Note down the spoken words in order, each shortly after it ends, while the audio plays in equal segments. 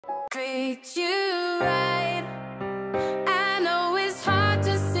treat you right. I know it's hard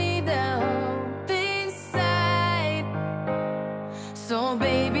to see the hope inside. So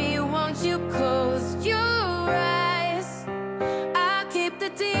baby, won't you close your eyes? I'll keep the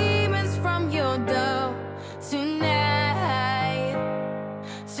demons from your door tonight.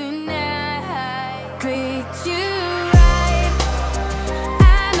 Tonight, treat you right.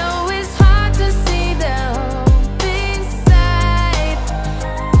 I know it's hard to see the hope inside.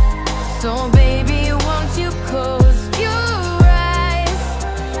 So baby, won't you close your eyes?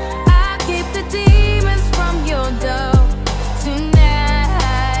 I'll keep the demons from your door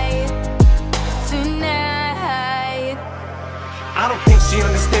tonight. Tonight. I don't think she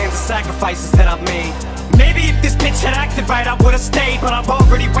understands the sacrifices that I've made. Maybe if this bitch had acted right, I would've stayed. But I've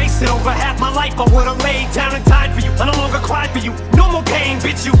already wasted over half my life. I would've laid down and died for you. I no longer cried for you. No more pain,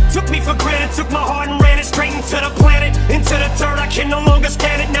 bitch. You took me for granted, took my heart and ran it straight into the planet, into the dirt. I can no longer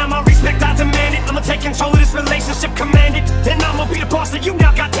stand it. Now my respect, I demand it. I'ma take control of this relationship, command it. And I'ma be the boss of you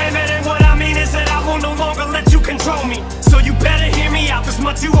now, goddammit. And what I mean is that I will no longer let you control me. So you better hear me out, this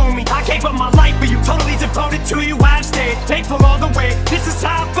much you owe me. I gave up my life for you, totally devoted to you. I've stayed faithful all the way. This is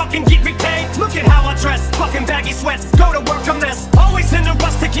how I fucking get repaid. Look at how I dress, fucking baggy sweats. Go to work a mess, always in a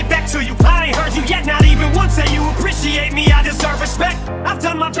rush to get back to you. I ain't heard you yet, not even once say you appreciate me. I deserve respect. I've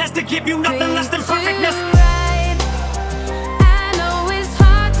done my best to give you nothing less than perfectness. Right. I know it's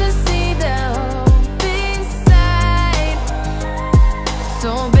hard to see the hope inside.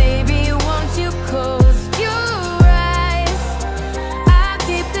 So baby, won't you close your eyes? I'll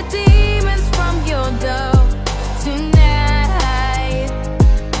keep the demons from your door tonight.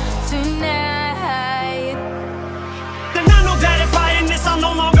 Tonight. And I know that if I end this, I'll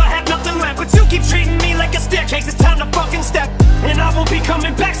no longer have nothing left. But you keep treating me like a staircase, it's time to fucking step. And I won't be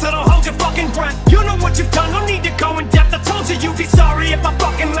coming back, so don't hold your fucking breath. You know what you've done, no need to go in depth. I told you you'd be sorry if I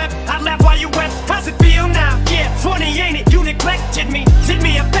fucking left. I laughed while you wept. How's it feel now? Yeah, 20 ain't it? You neglected me. Did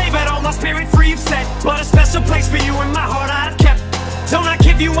me a favor, all my spirit free, you've said. But a special place for you in my heart I've kept. Don't I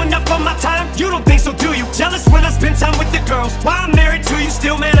give you enough of my time? You don't think so, do you? Jealous when I spend time with the girls. Why I'm married to you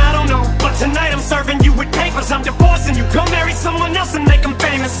still, man, I don't know. But tonight I'm serving you with papers, I'm divorcing you. Go marry someone else and make them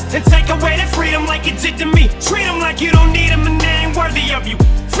famous. And take away that freedom like it did to me. Treat them like you don't need them and they ain't worthy of you.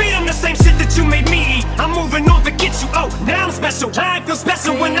 Feed them the same shit that you made me eat. I'm moving on, forget you. Oh, now I'm special. I ain't feel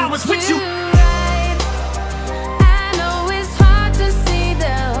special when I was with you. Right. I know it's hard to see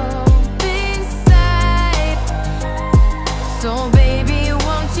the hope inside. So baby,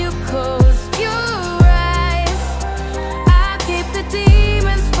 won't you close your eyes? I'll keep the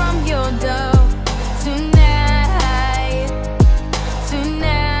demons from your door tonight.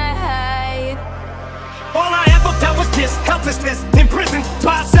 Tonight. All I ever felt was this helplessness, imprisoned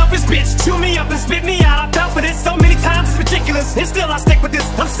by a selfish bitch. Chew me up and spit me out. I felt for this so many times, it's ridiculous. And still I stick with this,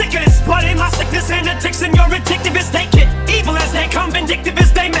 I'm sick of this. But in my sickness and addiction, you're addictive. They get evil as they come, vindictive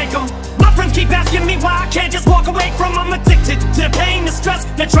as they make them. My friends keep asking me why I can't just walk away from them. I'm addicted to the pain, the stress,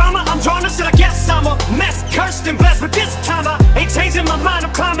 the drama. I'm drawn to shit, I guess I'm a mess. Cursed and blessed, but this time I ain't changing my mind.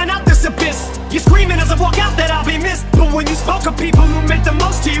 I'm climbing out this abyss. You're screaming as I walk out that I'll be missed. But when you spoke of people who meant the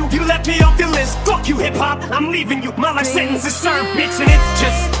most to you, you left me off your list. Fuck you, hip-hop, I'm leaving you. My life sentence is served, bitch, and it's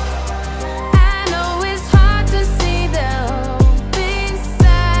just... I know it's hard to see the hope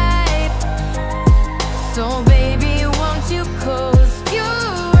inside. So baby, won't you close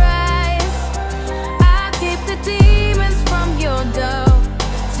your eyes? I'll keep the demons from your door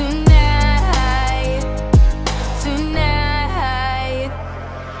tonight. Tonight.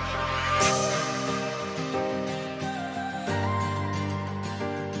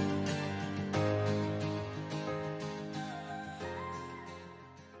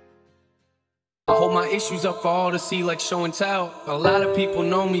 I hold my issues up for all to see like show and tell. A lot of people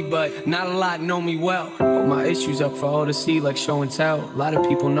know me, but not a lot know me well. Hold my issues up for all to see like show and tell. A lot of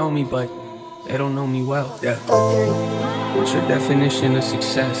people know me, but they don't know me well. Yeah. What's your definition of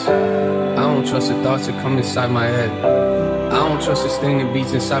success? I don't trust the thoughts that come inside my head. I don't trust this thing that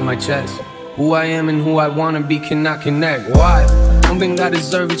beats inside my chest. Who I am and who I wanna be cannot connect. Why? Don't think I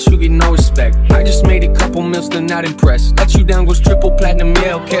deserve it, you get no respect. I just made a couple mils, still not impressed. Let you down goes triple platinum,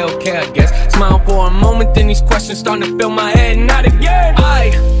 yeah, okay, I guess. Smile for a moment, then these questions starting to fill my head, not again.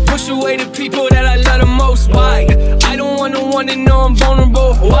 I push away the people that I love the most. Why? I don't want no one to know I'm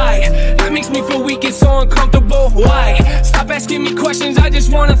vulnerable. Why? That makes me feel weak and so uncomfortable. Why? Stop asking me questions, I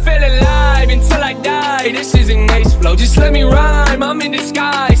just wanna feel alive until I die. This isn't Ace Flow, just let me rhyme, I'm in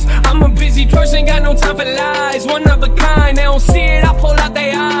disguise. I'm a busy person, got no time for lies. One of a kind, they don't see it, I pull out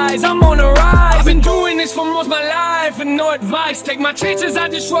their eyes. I'm on the rise, I've been doing this for most my life, and no advice. Take my chances, I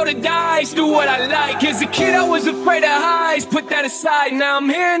just roll the dice. Do what I like. As a kid, I was afraid of highs. Put that aside, now I'm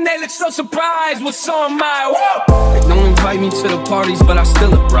here and they look so surprised. Well, so am I. Whoa! They don't invite me to the parties, but I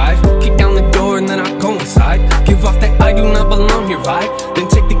still arrive. Kick down the door and then I go inside. Give off that I do not belong here vibe. Then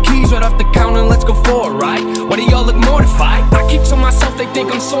take the keys right off the counter and let's go for a ride. Why do y'all look mortified? I keep to myself, they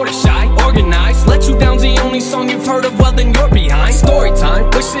think I'm sorta shy. Organized, Let You Down's the only song you've heard of, well then you're behind. Story time,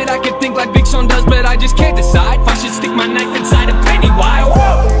 wish that I could think like Pxndo does, but I just can't decide if I should stick my knife inside a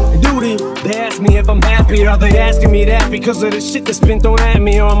Pennywise. Duty, they ask me if I'm happy. Are they asking me that because of the shit that's been thrown at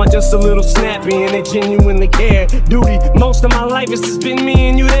me? Or am I just a little snappy and they genuinely care? Duty, most of my life it's just been me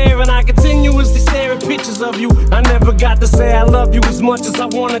and you there, and I continuously stare at pictures of you. I never got to say I love you as much as I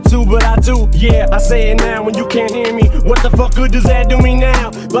wanted to, but I do. Yeah, I say it now when you can't hear me. What the fuck good does that do me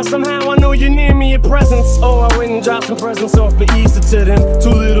now? But somehow I know you're near me in presence. Oh, I went and dropped some presents off for Easter to them. Two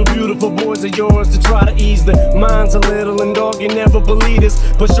little beautiful boys of yours to try to ease them. Mine's a little and dog, you never believe this,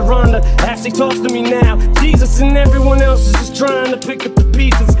 but Sharonda actually talks to me now. Jesus and everyone else is just trying to pick up the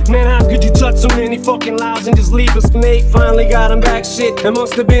pieces. Man, how could you touch so many fucking lives and just leave us? Nate finally got them back, shit. That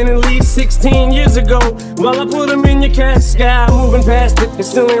must have been at least 16 years ago. Well, I put them in your cash sky, moving past it. It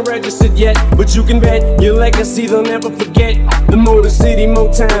still ain't registered yet, but you can bet your legacy they'll never forget. The Motor City,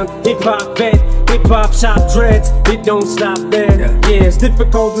 Motown, hip-hop vet, hip-hop shop dreads. It don't stop there. Yeah, as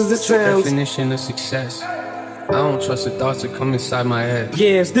difficult as it sounds. Definition of success. I don't trust the thoughts that come inside my head.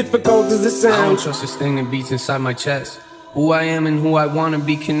 Yeah, as difficult as it sounds. I don't trust this thing that beats inside my chest. Who I am and who I wanna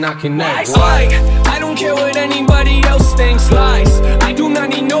be cannot connect. Why? I don't care what anybody else thinks. Lies. I do not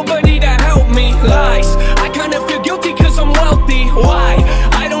need nobody to help me. Lies. I kinda feel guilty cause I'm wealthy. Why?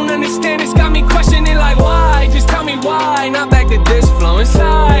 I don't understand, it's got me questioning like why? Just tell me why. Not back to this flow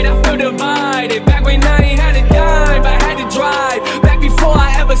inside. I feel divided. Back when I ain't had a dime, I had to drive. Back before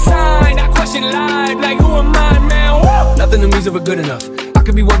I ever signed, I question life. Like who am I, man? Woo! Nothing to me's ever good enough. I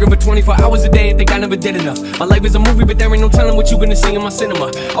could be working for 24 hours a day and think I never did enough. My life is a movie, but there ain't no telling what you gonna see in my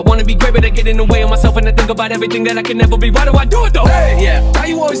cinema. I wanna be great, but I get in the way of myself and I think about everything that I can never be. Why do I do it though? Hey, yeah. Why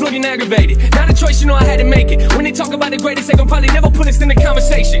you always looking aggravated? Not a choice, you know I had to make it. When they talk about the greatest, they gon' probably never put us in the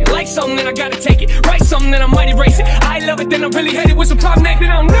conversation. Like something, then I gotta take it. Write something, then I might erase it. I love it, then I really hate it. What's the problem next? Then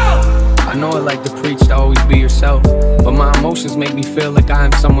I don't know. I know I like to preach to always be yourself, but my emotions make me feel like I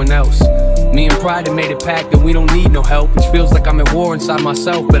am someone else. Me and pride have made a pact that we don't need no help, which feels like I'm at war inside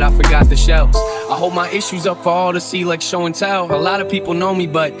myself, but I forgot the shells. I hold my issues up for all to see like show and tell. A lot of people know me,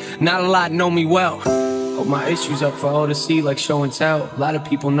 but not a lot know me well. Hold my issues up for all to see like show and tell. A lot of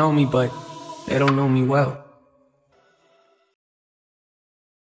people know me, but they don't know me well.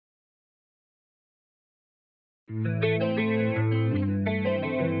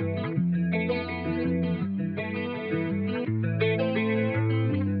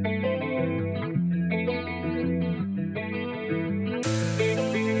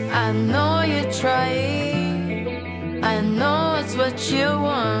 I know you're trying, I know it's what you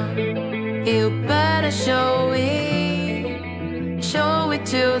want. You better show it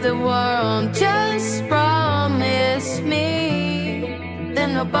to the world. Just promise me that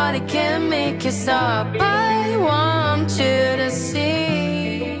nobody can make you stop. I want you to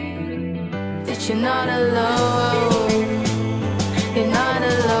see that you're not alone. You're not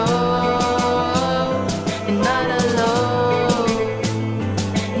alone. You're not alone.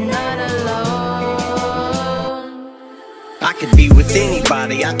 You're not alone. I could be with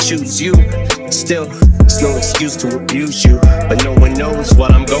anybody, I choose you. Still, it's no excuse to abuse you, but no one knows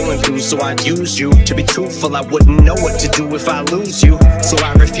what I'm going through, so I'd use you. To be truthful, I wouldn't know what to do if I lose you, so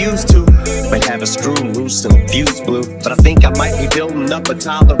I refuse to. Might have a screw loose and a fuse blew, but I think I might be building up a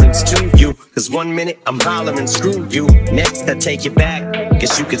tolerance to you. Cause 1 minute I'm hollering screw you, next I take it back.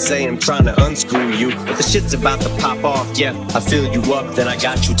 Guess you could say I'm trying to unscrew you, but the shit's about to pop off. Yeah, I fill you up, then I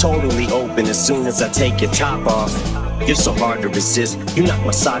got you totally open as soon as I take your top off. You're so hard to resist, you knock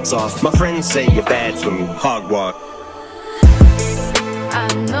my socks off. My friends say you're bad for me, hogwash. I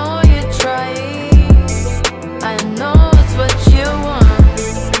know you're trying, I know it's what you want.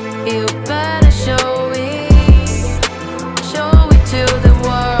 You better show it to the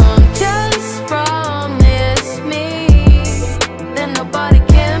world. Just promise me that nobody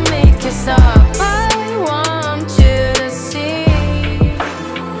can make you stop. I want you to see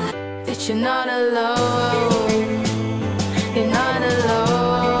that you're not alone. You're not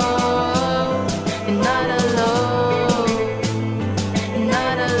alone. You're not alone.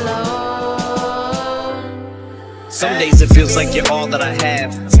 feels like you're all that I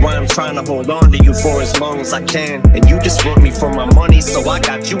have. That's why I'm trying to hold on to you for as long as I can. And you just want me for my money, so I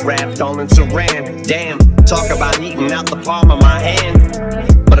got you wrapped all in saran. Damn, talk about eating out the palm of my hand.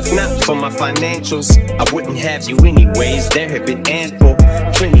 But if not for my financials, I wouldn't have you anyways. There have been ample,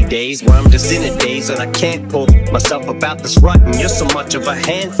 plenty days where I'm just in a daze and I can't pull myself about this rut, and you're so much of a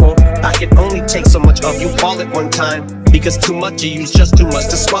handful. I can only take so much of you all at one time, because too much of you's just too much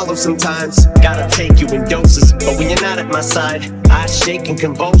to swallow sometimes. Gotta take you in doses, but when you're not at my side, I shake in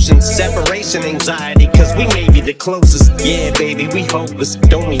convulsions, separation anxiety, cause we may be the closest. Yeah, baby, we hopeless,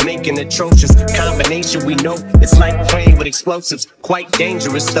 don't we make an atrocious combination? We know it's like playing with explosives, quite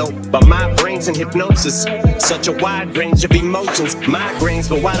dangerous though. But my brain's in hypnosis, such a wide range of emotions. Migraines,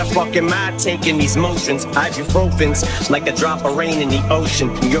 but why the fuck am I taking these motions? Ibuprofens, like a drop of rain in the ocean.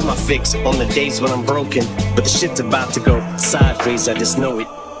 You're my fix on the days when I'm broken, but the shit's about to go sideways, I just know it.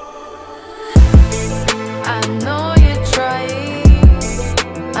 I know you're trying,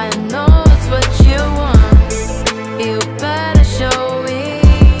 I know it's what you want. You better show it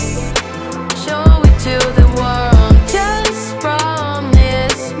to the world. Just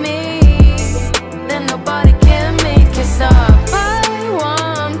promise me that nobody can make you stop. I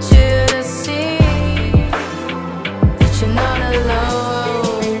want you to see that you're not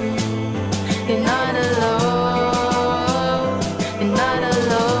alone. You're not alone. You're not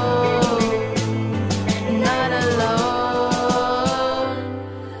alone. You're not alone.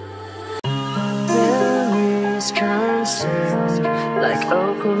 Memories constant, like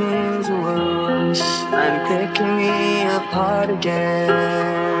openings and wounds. I'm picking me apart again.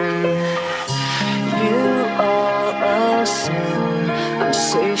 You all assume I'm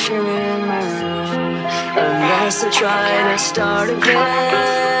safe here in my room, unless I try to start again.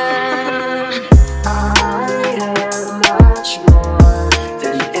 I am much more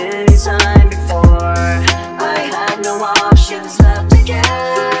than any time before. I have no options left again.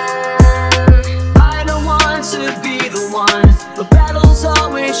 I don't want to be the one, but battles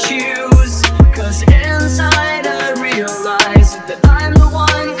always choose. Cause inside I realize that I'm the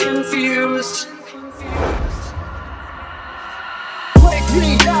one confused. Wake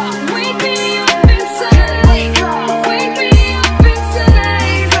me up, Wake me up inside. Wake me up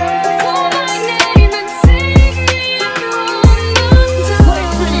inside. Call my name and sing me undone.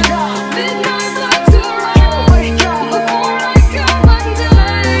 wake me up, Midnight lights around. wake up. Before I come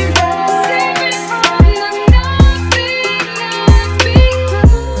undone, save me from the nothing I've become.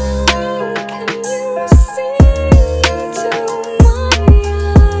 Can you see into my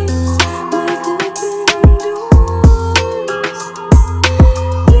eyes like open doors?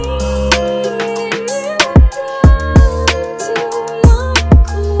 Leading you down to my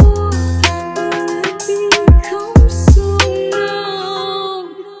core, will it become so numb?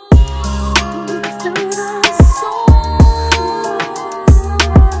 Through the soul,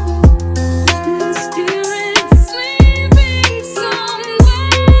 the spirit sleeping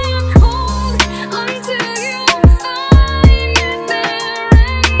somewhere cold, until you find it there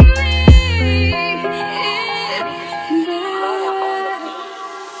and leave it there.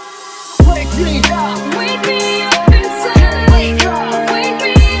 Wake me up, Wake me up inside. Wake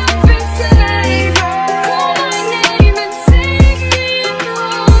me up inside. Call my name and sing me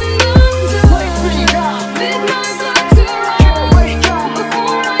undone. wake me up, Midnight lights around. wake up.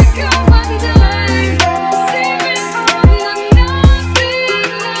 Before I come undone, save me from the nothing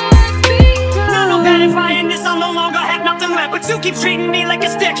I've I know become. that if I end this, I'll no longer have nothing left. But you keep treating me like a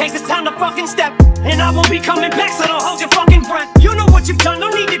staircase, it's time to fucking step. And I won't be coming back, so don't hold your fucking breath. You know what you've done, no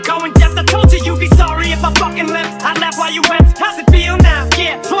need to go in depth. I told you you'd be sorry if I fucking left. I left while you wept. How's it feel now?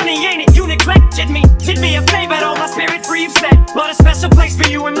 Yeah, funny ain't it? You neglected me. Did me a favor, all my spirit free, you said. But a special place for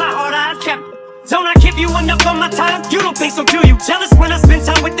you in my heart I've kept. Don't I give you enough of my time? You don't think so, do you? Jealous when I spend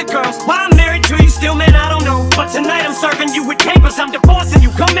time with the girls. Why I'm married to you still, man, I don't know. But tonight I'm serving you with papers, I'm divorcing you.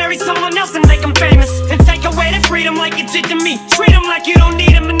 Go marry someone else and make them famous. And take away their freedom like you did to me. Treat them like you don't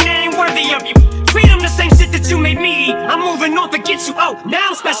need them and they ain't worthy of you. Treat them the same shit that you made me eat. I'm moving on, forget you. Oh, now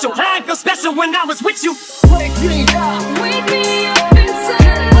I'm special. I ain't feel special when I was with you. Wake me up, Wake me up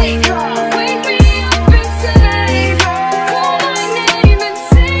inside. Wake me up inside. Call my name and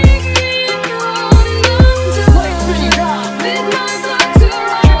sing me undone. wake me up, Midnight lights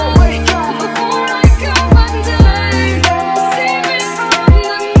around. Before I come undone, save me from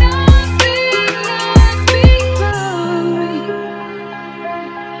the nothing I've become.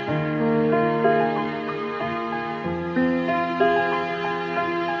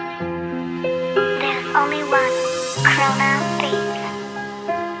 There's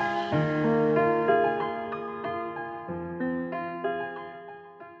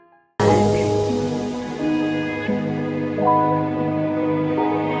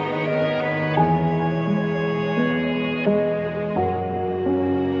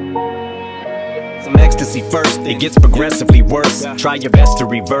ecstasy first. It gets progressively worse. Try your best to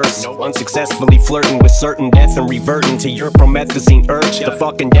reverse. Unsuccessfully flirting with certain death and reverting to your promethazine urge. The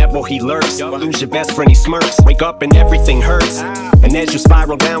fucking devil, he lurks. Lose your best friend, he smirks. Wake up and everything hurts. And as you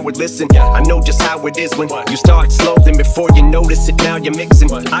spiral downward, listen, I know just how it is when you start slow, then before you notice it, now you're mixing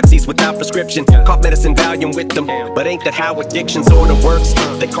oxys without prescription. Cough medicine, Valium with them. But ain't that how addiction sorta works?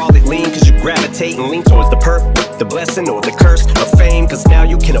 They call it lean cause you gravitate and lean towards the perk, the blessing or the curse of fame, cause now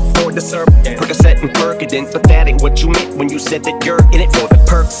you can afford to serve Percocet and Percodent. But that ain't what you meant when you said that you're in it for the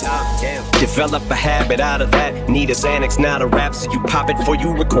perks. Develop a habit out of that. Need a Xanax, not a rap, so you pop it before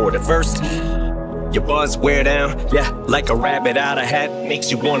you record a verse. Your buzz wear down, yeah, like a rabbit out of hat.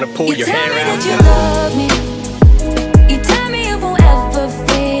 Makes you wanna pull your hair out. You love me. You tell me you won't ever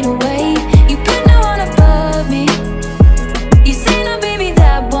fade away. You put no one above me. You say no, baby,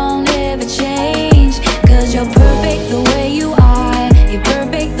 that won't ever change. Cause you're perfect the way you are. You're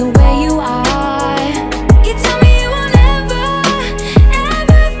perfect the way you are. You tell me you won't ever,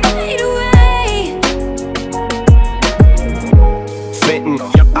 ever fade away. Fitting,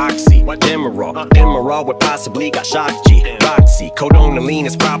 oxy, Demerol with possibly got shock G, Roxy, Codonaline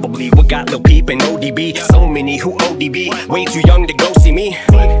is probably what got Lil Peep and ODB. So many who ODB, way too young to go see me.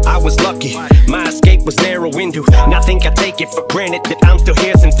 I was lucky, my escape was narrow window. Now I think I take it for granted that I'm still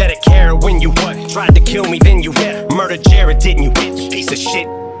here. Synthetic heroin, you tried to kill me, then you murdered Jared, didn't you, bitch? Piece of shit.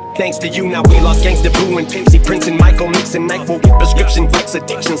 Thanks to you, now we lost Gangsta Boo and Pepsi, Prince and Michael, Nixon, Nightfall with prescription bikes,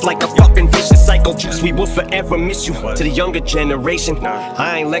 addictions like a fucking vicious cycle. We will forever miss you. To the younger generation,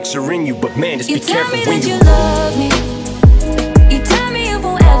 I ain't lecturing you, but man, just be careful when you love me. You tell me you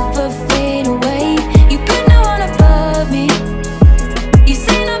won't ever fade away. You put no one above me. You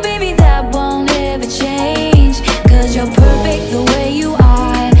say no, baby, that won't ever change. Cause you're perfect the way you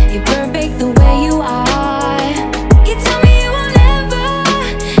are. You're perfect the way you are. You tell me you won't ever,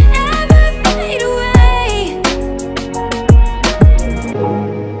 ever fade away.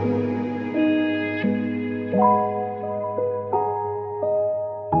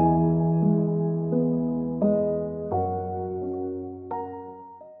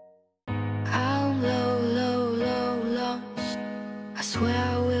 I'm low, low, low, lost. I swear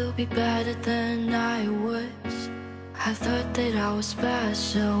I will be better than I was. I thought that I was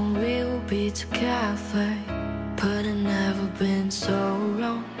special, we would be together. But I've never been so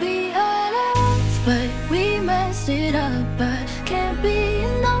wrong. We had love, but we messed it up. But can't be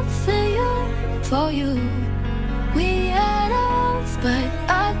enough for you. We had love, but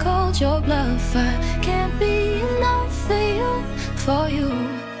I called your bluff. I can't be enough for you.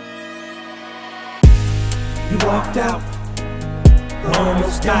 You walked out,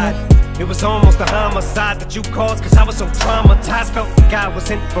 almost died. It was almost a homicide that you caused, cause I was so traumatized. Felt like I was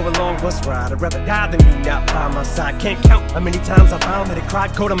in for a long bus ride. I'd rather die than you not by my side. Can't count how many times I found that it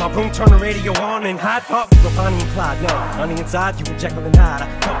cried. Go to my room, turn the radio on and hide. Thought we were Bonnie and Clyde. No, on the inside you were Jekyll and Hyde. I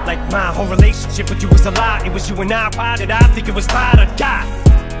felt like my whole relationship with you was a lie. It was you and I. Why did I think it was ride or die?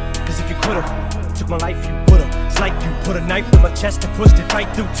 Cause if you could've took my life, you would've. It's like you put a knife through my chest and pushed it right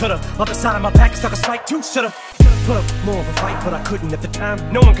through to the other side of my back. Stuck a spike too. Should've put up more of a fight, but I couldn't at the time.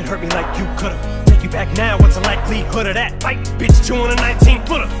 No one could hurt me like you could've. Take you back now, what's the likelihood of that? Fight, bitch, 2 on a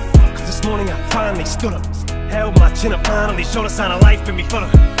 19-footer. Cause this morning I finally stood up, held my chin up, finally showed a sign of life in me fuller.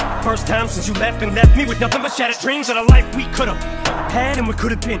 First time since you left and left me with nothing but shattered dreams of the life we could've had and we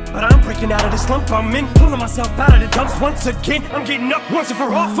could've been. But I'm breaking out of this slump I'm in, pulling myself out of the dumps once again. I'm getting up once and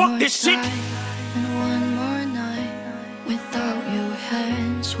for all, fuck this shit. And one more night without your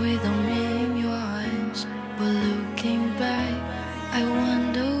hands, without me in your eyes. But looking back, I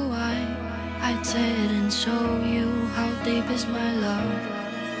wonder why I didn't show you how deep is my love.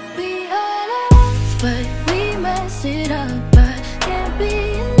 We had love, but we messed it up. But can't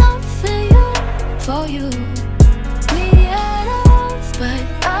be enough for you. We had love, but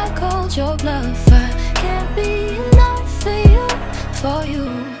I called your bluff. I can't be enough for you.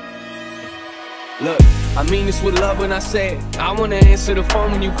 Look, I mean this with love when I say it. I wanna answer the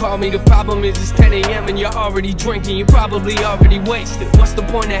phone when you call me. The problem is it's 10 AM and you're already drinking. You're probably already wasted. What's the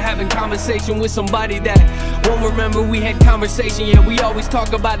point of having conversation with somebody that won't remember we had conversation? Yeah, we always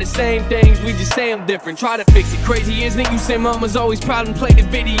talk about the same things, we just say them different. Try to fix it, crazy isn't it? You say mama's always proud and play the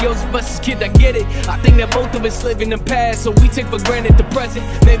videos of us as kids, I get it. I think that both of us live in the past, so we take for granted the present.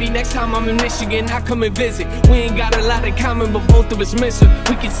 Maybe next time I'm in Michigan, I come and visit. We ain't got a lot in common, but both of us miss her.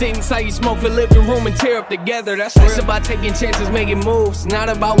 We can sit inside your smoke the living room and tear up together. That's real. It's about taking chances, making moves. Not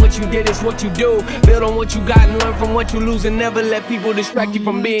about what you did, it's what you do. Build on what you got and learn from what you lose, and never let people distract you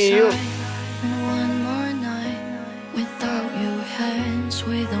from being you. And one more night without your hands,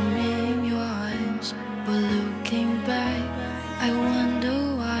 without me in your eyes. But looking back, I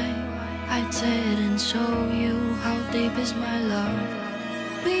wonder why I it and show you how deep is my love.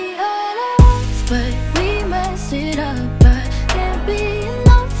 We had enough, but we messed it up. I can't be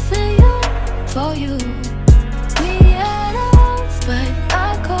enough for you. We had enough, but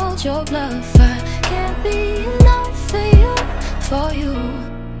I called your bluff. I can't be enough for you.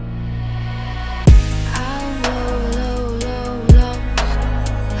 I'm low.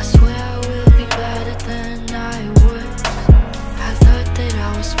 I swear I will be better than I was. I thought that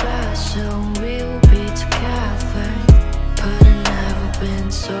I was special, we will be together, but it never been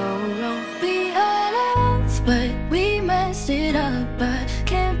so long. We had enough, but we messed it up. I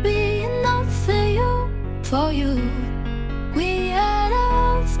can't be enough for you. We had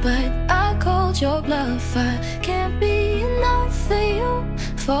enough, but I called your bluff. I can't be enough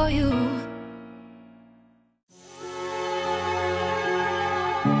for you.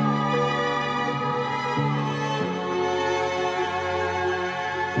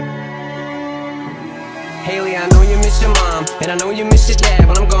 Haley, I know you miss your mom, and I know you miss your dad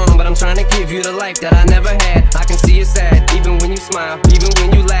when I'm gone, but I'm trying to give you the life that I never had. I can see you sad, even when you smile, even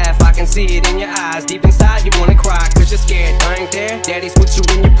when you laugh. I can see it in your eyes, deep inside you wanna cry, cause you're scared. I ain't there, daddy's with you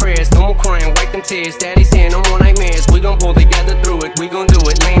in your prayers. No more crying, wipe them tears, daddy's here, no more nightmares. We gon' pull together through it, we gon' do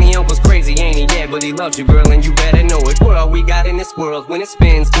it. Laney uncle's crazy, ain't he? Yeah, but he loves you, girl, and you better know it. What all we got in this world, when it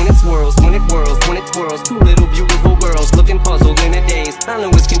spins, when it swirls, when it whirls, when it twirls. Two little beautiful girls, looking puzzled in a daze. I know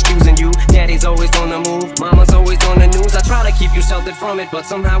it's confusing you, daddy's always on the move, mama's always on the news. I try to keep you sheltered from it, but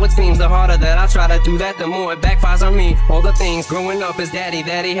somehow it seems the harder that I try to do that, the more it backfires on me. All the things growing up as daddy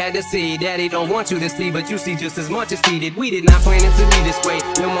that he had to see, daddy don't want you to see, but you see just as much as he did. We did not plan it to be this way,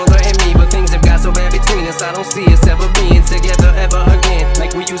 your mother and me, but things have got so bad between us. I don't see us ever being together ever again,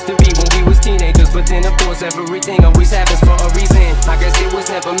 like we used to be when we was teenagers. But then of course everything always happens for a reason. I guess it was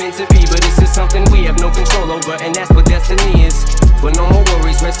never meant to be, but it's just something we have no control over, and that's what destiny is. But no more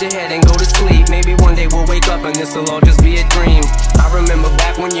worries, rest your head and go to sleep. Maybe one day we'll wake up and this'll all just be a dream. I remember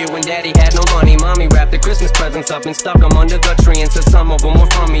back one year when daddy had no money, mommy wrapped the Christmas presents up and stuck them under the tree, and said some of them were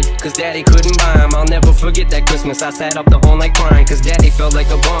from me, cause daddy couldn't buy them. I'll never forget that Christmas, I sat up the whole night crying, cause daddy felt like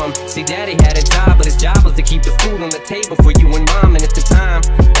a bum. See, daddy had a job, but his job was to keep the food on the table for you and mom. And at the time,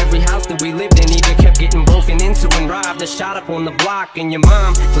 every house that we lived in either kept getting broken into and robbed or shot up on the block. And your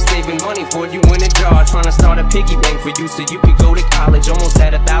mom was saving money for you in a jar, trying to start a piggy bank for you so you could go to college. Almost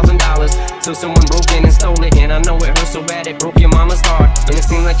had $1,000 till someone broke in and stole it. And I know it hurt so bad it broke your mama's heart, and it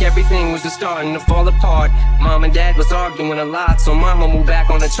seemed like everything was just starting to fall apart. Mom and dad was arguing a lot, so mama moved back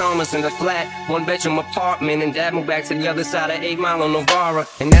on the Chalmers in the flat, one-bedroom apartment, and dad moved back to the other side of 8 Mile on Novara.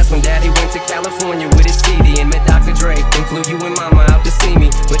 And that's when daddy went to California with his CD and met Dr. Dre, and flew you and mama out to see me.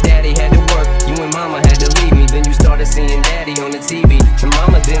 But daddy had to work, you and mama had to leave me. Then you started seeing daddy on the TV, and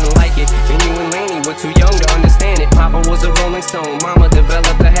mama didn't like it, and you and Laney were too young to understand it. Papa was a Rolling Stone, mama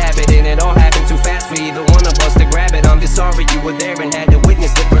developed a habit, and it all happened too fast for either one of us to grab it. I'm just sorry you were there and had to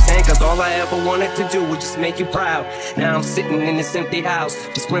witness it firsthand, cause all I ever wanted to do was just make you proud. Now I'm sitting in this empty house,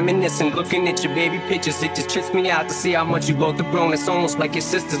 just reminiscing, looking at your baby pictures. It just trips me out to see how much you both have grown. It's almost like your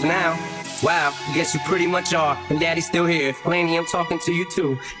sisters now. Wow, guess you pretty much are, and daddy's still here. Laney, I'm talking to you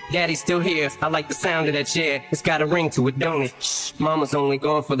too. Daddy's still here. I like the sound of that chair, it's got a ring to it, don't it? Shh, mama's only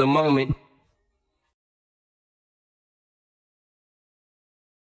gone for the moment.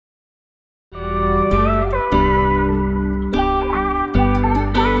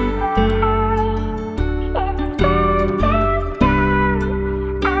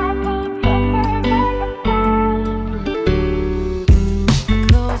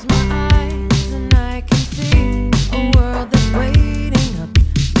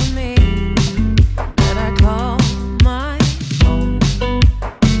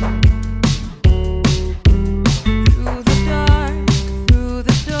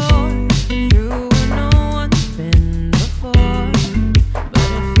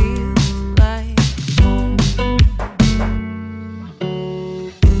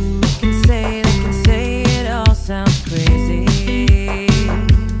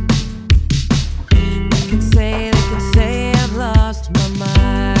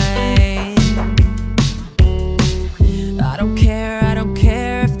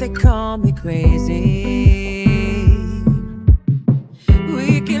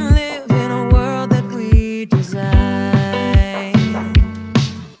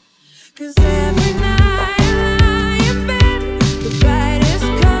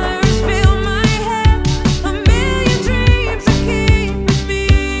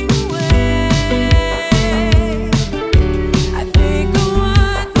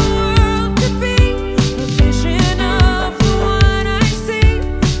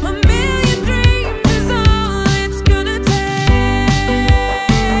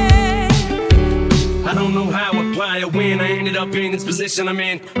 try to win. I ended up in this position I'm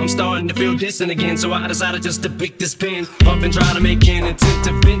in. I'm starting to feel distant again, so I decided just to pick this pen up and try to make an attempt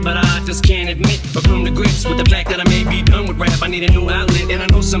to fit, but I just can't admit or come to grips with the fact that I may be done with rap. I need a new outlet, and I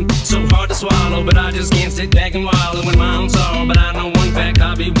know some so hard to swallow, but I just can't sit back and wallow in my own sorrow. But I know one fact,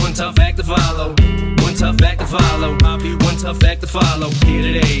 I'll be one tough act to follow. One tough act to follow. I'll be one tough act to follow. Here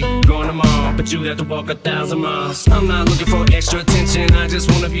today, going tomorrow, but you have to walk 1,000 miles. I'm not looking for extra attention, I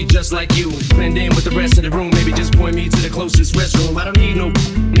just wanna be just like you. Blend in with the rest of the room, maybe just point me to the closest restroom. I don't need no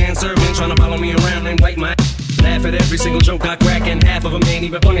man serving, trying to follow me around and wipe my laugh at every single joke I crack, and half of them ain't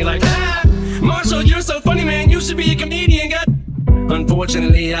even funny like that. Marshall, you're so funny, man, you should be a comedian, God.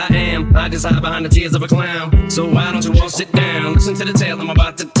 Unfortunately, I am. I just hide behind the tears of a clown. So why don't you all sit down, listen to the tale I'm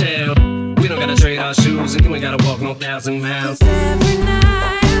about to tell. We don't gotta trade our shoes, and you ain't gotta walk no 1,000 miles. 'Cause every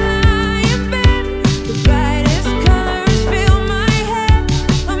night I lie in bed, the brightest colors fill my head.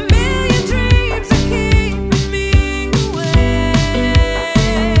 A million dreams are keeping me awake.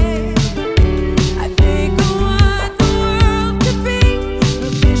 I think of what the world could be, a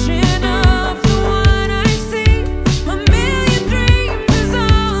vision of the one I see. A million dreams is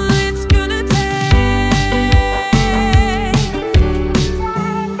all it's gonna take.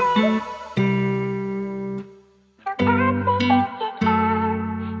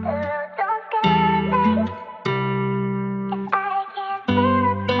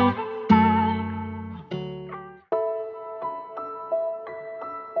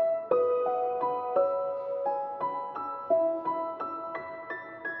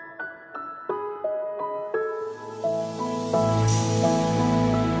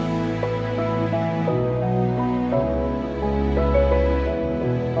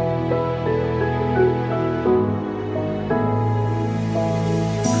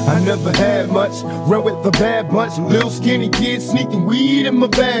 I never had much, ran with a bad bunch. Little skinny kids sneaking weed in my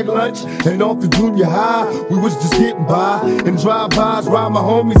bag lunch. And off the junior high, we was just getting by. And drive-bys, ride my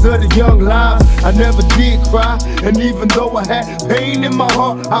homies of the young lives. I never did cry, and even though I had pain in my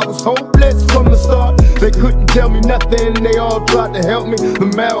heart, I was hopeless from the start. They couldn't tell me nothing, they all tried to help me. The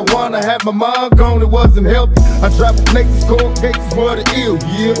marijuana had my mind gone, it wasn't healthy. I traveled places, cold cases were the ill,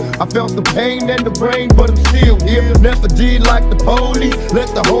 yeah. I felt the pain and the brain, but I'm still here. Never did like the police, let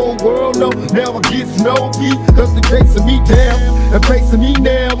the whole world know. Now I get no peace, cause they chasing me down and facing me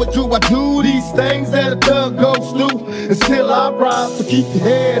now. What do I do? These things that a thug goes through, and still I rise. So keep your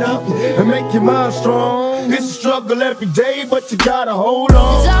head up and make your mind strong. It's a struggle every day, but you gotta hold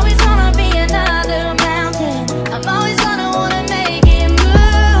on. There's always gonna be another mountain. I'm always gonna wanna make it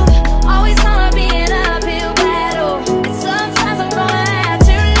move. Always gonna be an uphill battle, and sometimes I'm gonna have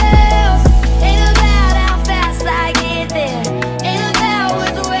to lose. Ain't about how fast I get there, ain't about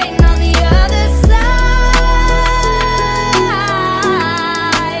what's waiting on the other side.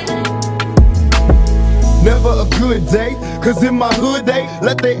 Never a good day, cause in my hood they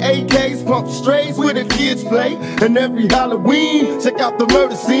let their AKs pump strays where the kids play. And every Halloween, check out the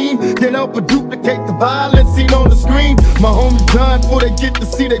murder scene. Can't help but duplicate the violence seen on the screen. My homies dying before they get to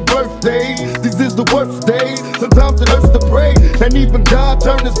see their birthdays. These is the worst days, sometimes it hurts to pray. And even God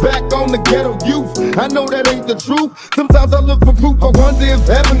turned his back on the ghetto youth. I know that ain't the truth, sometimes I look for proof. I wonder if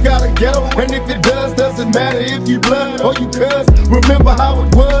heaven got a ghetto, and if it does, doesn't matter if you blood or you cuz. Remember how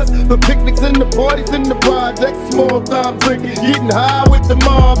it was, the picnics and the parties and the projects. Small time drinking, getting high with the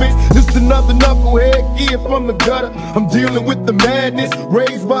Marvins. Just another knucklehead kid from the gutter. I'm dealing with the madness,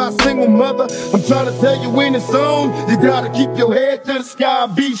 raised by a single mother. I'm trying to tell you when it's on, you gotta keep your head to the sky,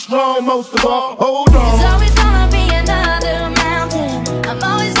 be strong. Most of all, hold on. There's always gonna be another mountain. I'm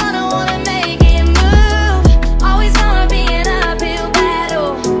always gonna wanna make it move. Always gonna be an uphill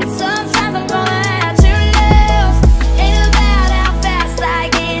battle, and sometimes I'm gonna have to lose. Ain't about how fast I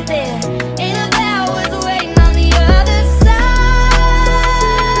get there, ain't about what's waiting on the other side.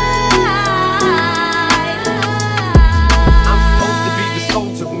 I'm supposed to be the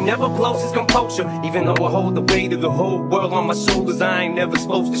soldier who never blows his composure. Even though I hold the weight of the whole world on my shoulders, I ain't never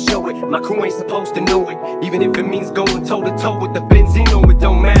supposed to show it. My crew ain't supposed to know it, even if it means going toe to toe with the Benzino. It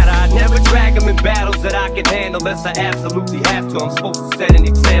don't matter, I never drag them in battles that I can handle unless I absolutely have to. I'm supposed to set an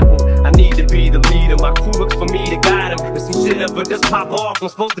example, I need to be the leader. My crew looks for me to guide them. If some shit ever does pop off, I'm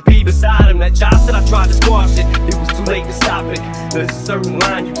supposed to be beside him. That job said I tried to squash it, it was too late to stop it. There's a certain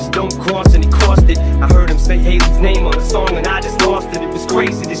line you just don't cross, and he crossed it. I heard him say Haley's name on the song and I just lost it. It was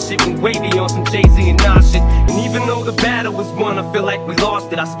crazy, this shit went way beyond some Jay-Z and Nas shit. And even though the battle was won, I feel like we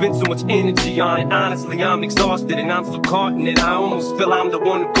lost it. I spent so much energy on it, honestly I'm exhausted. And I'm so caught in it, I almost feel I'm the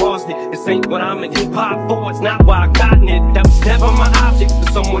one who caused it. This ain't what I'm in hip-hop for, it's not why I gotten it. That was never my object,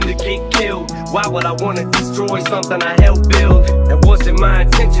 for someone to get killed. Why would I wanna destroy something I helped build? That wasn't my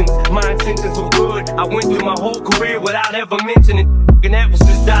intentions, my intentions were good. I went through my whole career without ever mentioning, and that was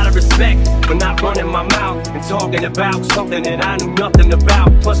just out of respect for not running my mouth and talking about something that I knew nothing about.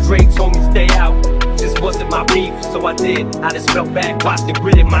 Plus Dre told me stay out, just wasn't my beef, so I did. I just fell back, watched and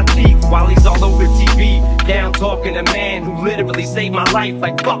gritted my teeth while he's all over TV, down talking to man who literally saved my life.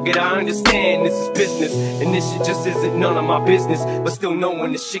 Like fuck it, I understand this is business, and this shit just isn't none of my business, but still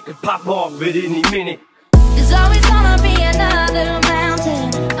knowing this shit could pop off at any minute. There's always gonna be another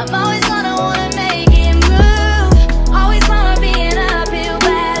mountain. I'm always